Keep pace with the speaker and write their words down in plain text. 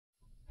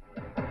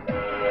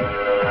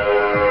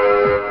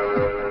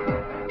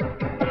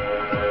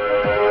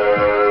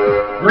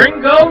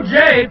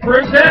Rave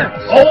presents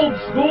Old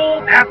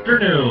School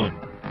Afternoon.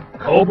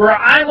 Cobra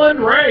Island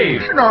Rave.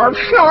 Snarf,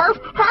 Snarf,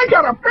 I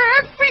got a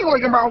bad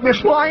feeling about this,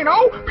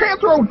 Lino.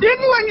 Panthro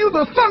didn't lend you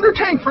the Thunder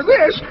Tank for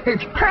this.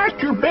 It's past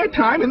your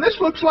bedtime, and this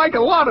looks like a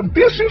lot of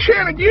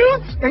disenchanted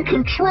youth and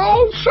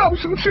controlled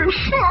substances.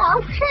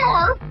 Snarf,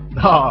 Snarf.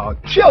 Oh,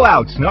 chill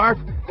out, Snarf.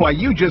 Why,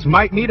 you just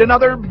might need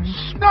another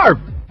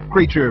Snarf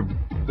creature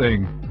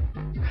thing.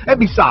 And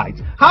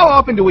besides, how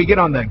often do we get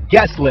on the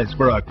guest list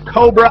for a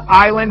Cobra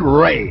Island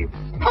Rave?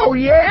 Oh,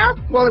 yeah?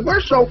 Well, if we're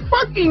so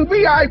fucking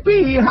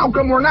VIP, how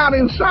come we're not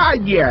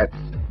inside yet?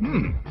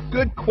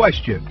 Good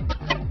question.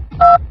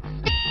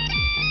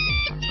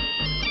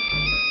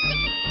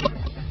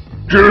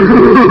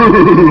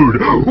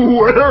 Dude,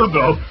 where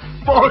the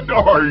fuck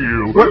are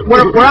you?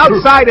 We're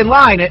outside in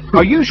line.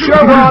 Are you sure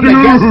we're on the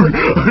guest list?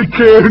 I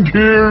can't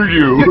hear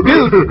you.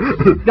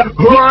 Dude.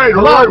 All right,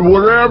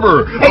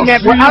 whatever. Hey,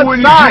 man, we're I'll see you when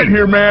you outside. get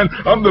here, man.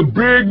 I'm the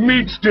big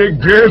meat stick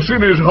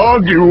dancing his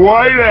hoggy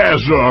white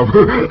ass off.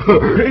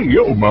 Hey,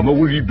 yo, mama,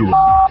 what are you doing?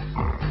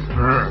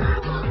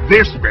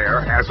 This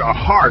bear has a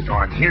heart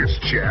on his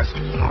chest,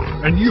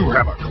 and you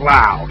have a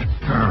cloud.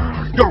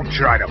 Don't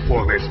try to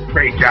pull this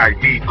fake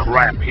ID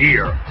crap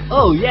here.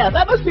 Oh, yeah,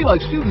 that must be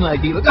like shooting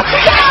ID.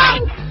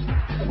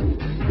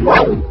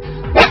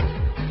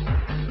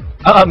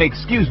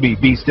 Excuse me,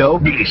 Beasto.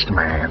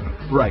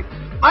 Beastman. Right.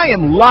 I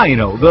am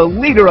Lino, the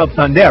leader of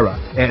Thundera,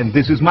 and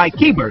this is my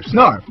keeper,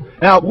 Snarf.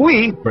 Now,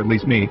 we, or at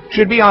least me,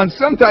 should be on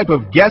some type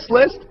of guest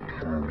list.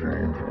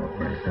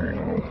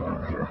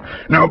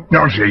 No,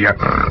 don't see ya.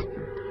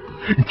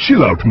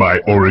 Chill out, my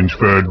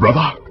orange-furred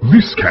brother.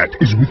 This cat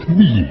is with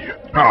me.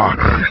 Oh,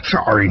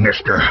 sorry,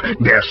 Mr.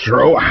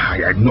 Destro. I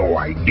had no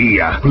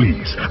idea.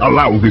 Please,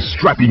 allow this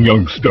strapping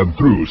young stud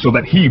through so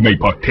that he may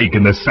partake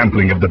in the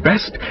sampling of the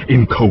best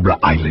in Cobra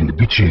Island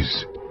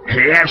bitches.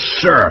 Yes,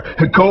 sir.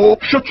 Cole,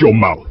 shut your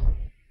mouth.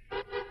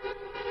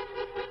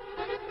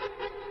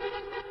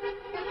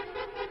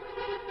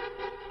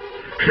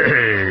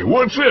 Hey,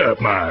 what's up,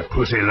 my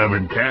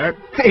pussy-loving cat?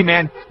 Hey,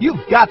 man,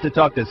 you've got to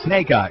talk to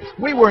Snake Eyes.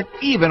 We weren't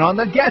even on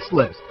the guest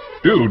list.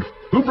 Dude,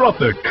 who brought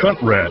the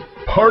cunt rat?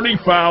 Party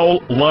foul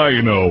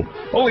Lino.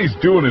 All he's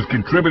doing is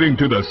contributing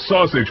to the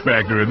sausage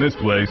factor in this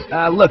place.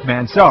 Look,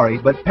 man, sorry,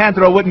 but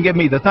Panthro wouldn't give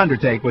me the Thunder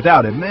Take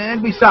without him.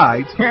 And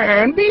besides,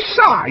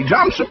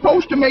 I'm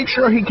supposed to make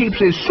sure he keeps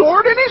his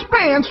sword in his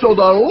pants so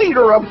the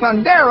leader of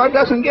Thundera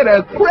doesn't get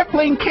a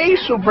crippling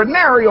case of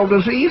venereal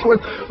disease with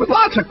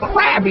lots of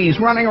crabbies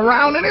running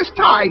around in his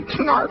tights.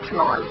 Snarf,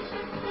 snarf.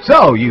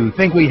 So, you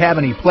think we have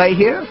any play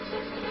here?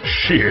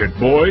 Shit,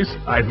 boys.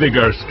 I think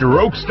our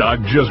stroke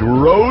stock just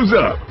rose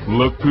up.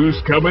 Look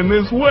who's coming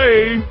this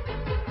way.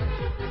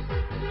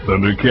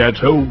 Thundercats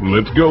ho,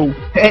 let's go.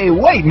 Hey,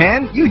 wait,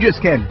 man. You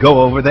just can't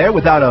go over there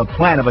without a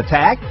plan of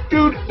attack.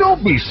 Dude,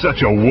 don't be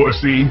such a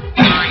wussy.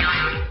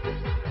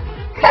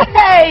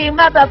 Hey,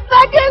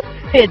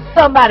 motherfuckers! Did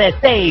somebody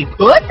say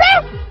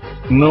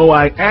pussy? No,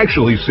 I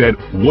actually said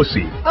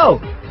wussy. Oh.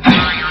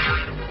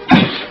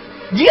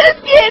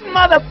 Just kidding,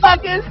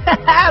 motherfuckers!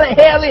 How the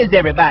hell is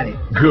everybody?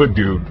 Good,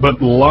 dude.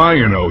 But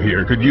Lionel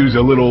here could use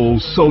a little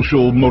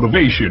social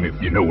motivation,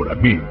 if you know what I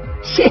mean.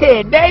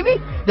 Shit,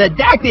 baby! The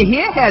doctor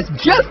here has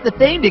just the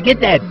thing to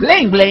get that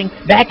bling-bling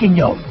back in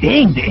your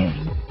ding-ding.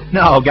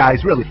 No,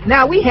 guys, really.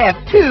 Now, we have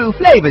two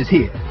flavors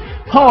here.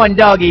 Horn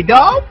Doggy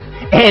Dog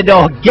and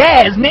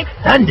Orgasmic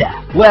Thunder.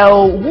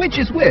 Well, which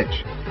is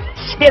which?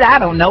 Shit, I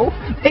don't know.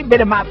 They've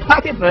been in my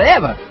pocket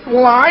forever.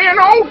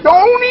 Lionel,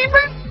 don't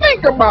even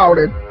think about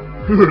it.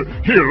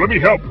 Here, let me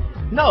help.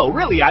 No,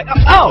 really,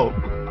 Oh,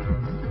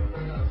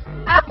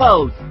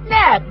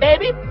 snap,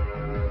 baby.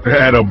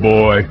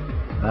 Attaboy.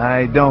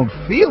 I don't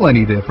feel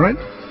any different.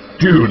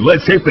 Dude,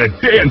 let's hit the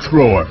dance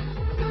floor.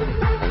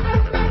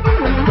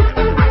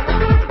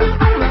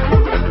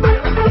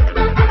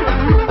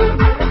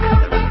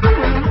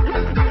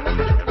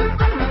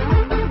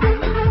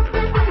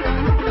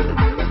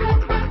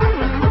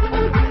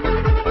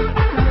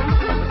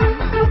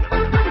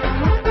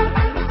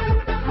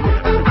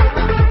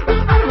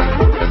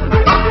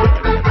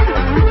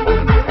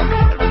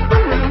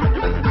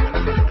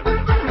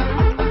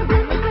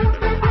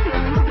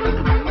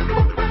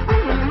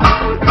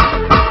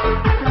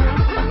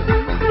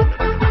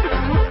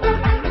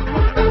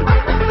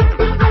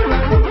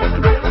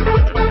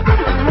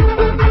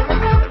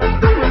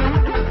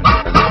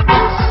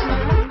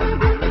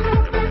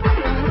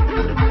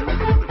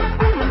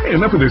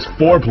 Enough of this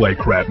foreplay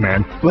crap,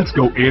 man. Let's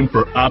go in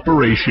for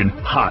Operation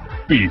Hot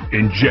Beef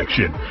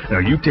Injection. Now,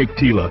 you take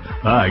Tila.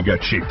 I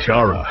got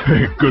Chitara.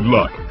 Good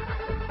luck.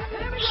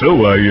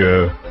 So, I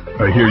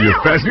hear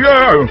you're fast.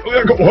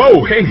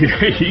 Whoa, hey,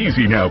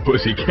 easy now,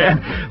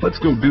 pussycat. Let's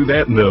go do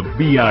that in the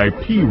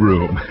VIP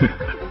room.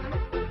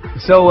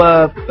 So,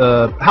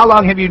 how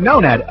long have you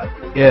known that,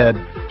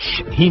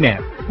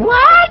 He-Man?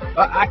 What?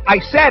 I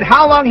said,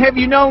 how long have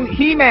you known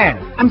He-Man?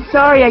 I'm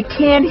sorry, I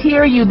can't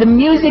hear you. The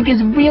music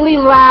is really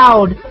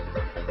loud.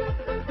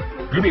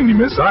 Good evening,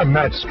 miss. I'm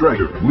Matt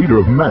Strider, leader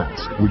of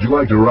Mats. Would you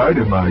like to ride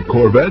in my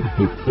Corvette?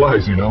 It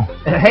flies, you know.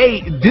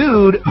 Hey,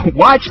 dude,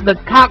 watch the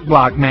cock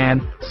block,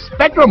 man.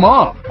 Spectrum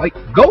off. Like,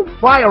 go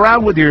fly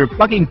around with your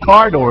fucking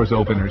car doors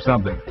open or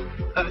something.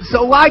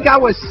 So like I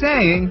was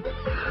saying...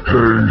 Hey,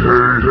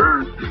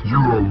 you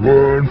are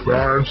one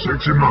fine,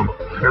 sexy mama.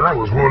 And I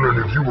was wondering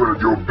if you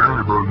wanted your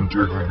belly button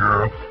tickled,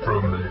 girl,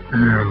 from the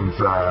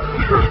inside.